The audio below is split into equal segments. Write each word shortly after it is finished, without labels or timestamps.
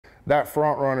that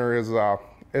front runner is,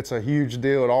 it's a huge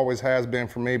deal. It always has been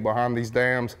for me behind these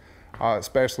dams,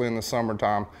 especially in the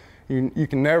summertime. You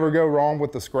can never go wrong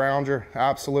with the scrounger.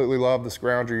 Absolutely love the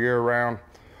scrounger year round.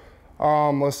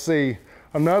 Let's see,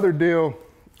 another deal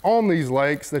on these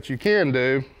lakes that you can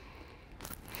do,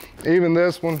 even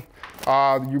this one,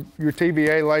 your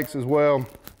TVA lakes as well,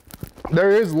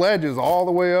 there is ledges all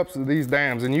the way up to these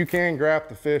dams, and you can grab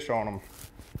the fish on them.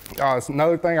 It's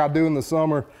another thing I do in the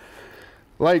summer.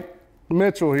 Lake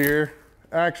Mitchell here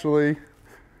actually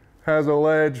has a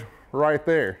ledge right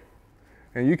there,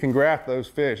 and you can graph those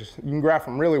fish. You can graph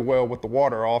them really well with the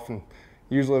water off, and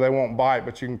usually they won't bite,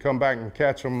 but you can come back and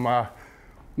catch them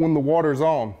when the water's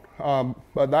on.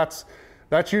 But that's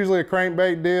usually a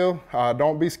crankbait deal.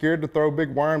 Don't be scared to throw big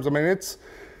worms. I mean, it's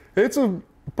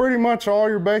pretty much all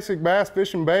your basic bass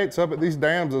fishing baits up at these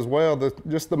dams as well.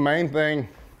 Just the main thing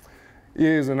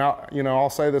is, and I'll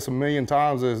say this a million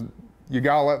times, is you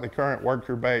gotta let the current work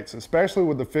your baits, especially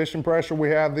with the fishing pressure we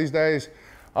have these days.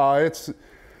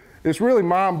 It's really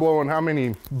mind-blowing how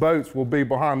many boats will be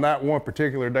behind that one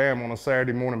particular dam on a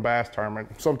Saturday morning bass tournament,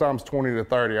 sometimes 20 to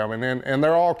 30. I mean, and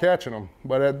they're all catching them.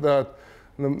 But the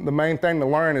main thing to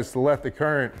learn is to let the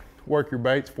current work your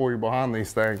baits for you behind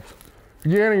these things.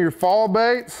 Again, your fall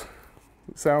baits,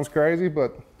 it sounds crazy,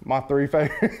 but my three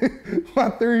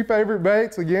favorite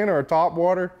baits, again, are a top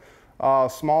water,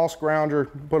 small scrounger.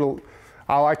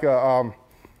 I like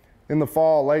in the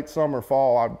fall, late summer,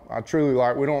 fall, I truly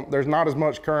like, there's not as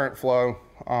much current flow.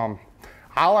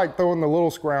 I like throwing the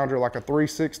little scrounger, like a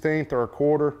 3/16 or a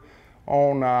quarter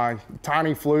on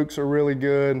tiny flukes are really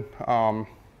good.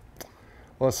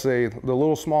 Let's see, the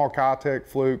little small Kitech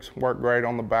flukes work great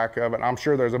on the back of it. I'm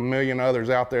sure there's a million others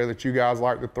out there that you guys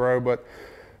like to throw, but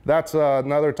that's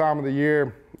another time of the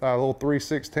year, a little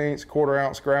 3/16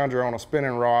 quarter-ounce scrounger on a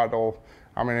spinning rod.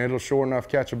 It'll sure enough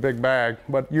catch a big bag,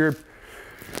 but you're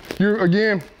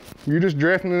just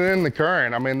drifting it in the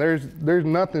current. I mean, there's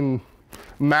nothing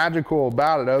magical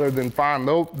about it other than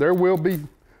there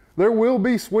will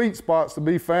be sweet spots to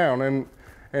be found,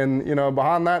 and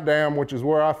behind that dam, which is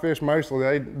where I fish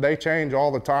mostly, they change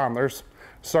all the time. There's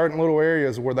certain little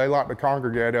areas where they like to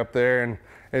congregate up there, and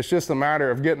it's just a matter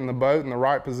of getting the boat in the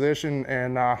right position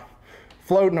and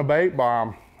floating a bait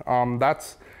by them.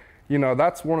 That's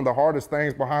one of the hardest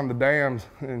things behind the dams,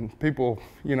 and people,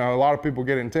 a lot of people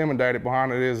get intimidated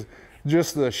behind it, is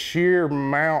just the sheer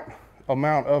amount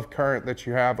of current that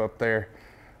you have up there.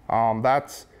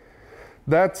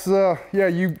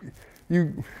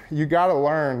 You got to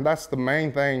learn. That's the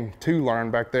main thing to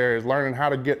learn back there, is learning how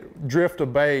to drift a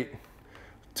bait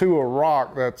to a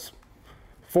rock that's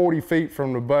 40 feet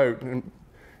from the boat,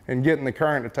 and getting the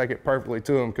current to take it perfectly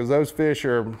to them, because those fish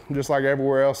are just like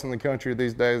everywhere else in the country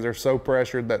these days. They're so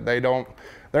pressured that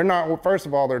first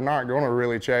of all, they're not going to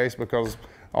really chase, because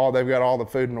they've got all the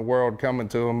food in the world coming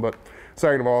to them. But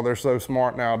second of all, they're so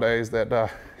smart nowadays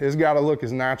that it's got to look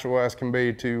as natural as can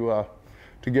be to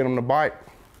get them to bite.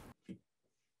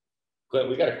 Clent,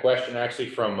 we got a question actually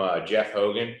from Jeff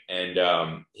Hogan,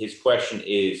 and his question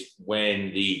is,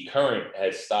 when the current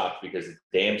has stopped because the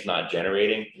dam's not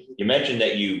generating, you mentioned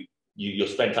that you'll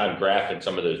spend time graphing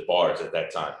some of those bars at that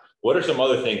time. What are some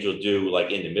other things you'll do,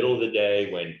 like in the middle of the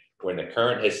day when the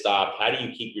current has stopped? How do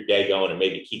you keep your day going and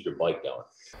maybe keep your bite going?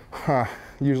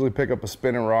 Usually pick up a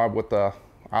spinning rod with a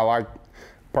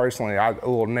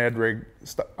little Ned rig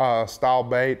style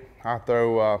bait. I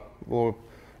throw a little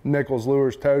Nichols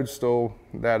Lures toadstool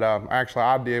that actually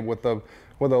I did with a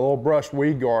little brushed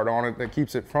weed guard on it that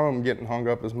keeps it from getting hung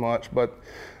up as much. But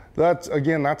that's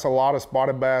a lot of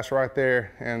spotted bass right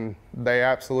there, and they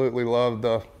absolutely love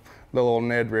the little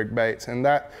Ned rig baits. And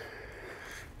that's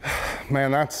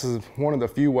one of the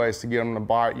few ways to get them to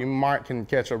bite. You can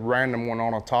catch a random one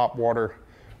on a top water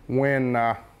when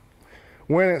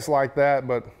it's like that,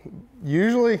 but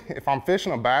usually if I'm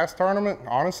fishing a bass tournament,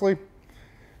 honestly,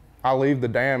 I leave the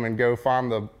dam and go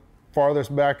find the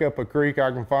farthest back up a creek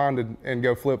I can find and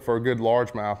go flip for a good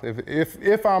largemouth.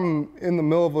 If I'm in the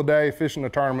middle of the day fishing a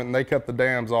tournament and they cut the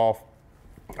dams off,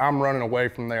 I'm running away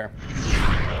from there.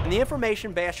 And the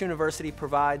information Bass University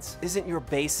provides isn't your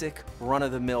basic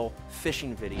run-of-the-mill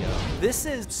fishing video. This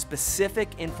is specific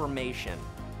information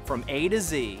from A to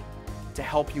Z to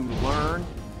help you learn,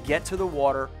 get to the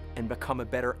water, and become a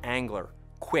better angler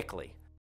quickly.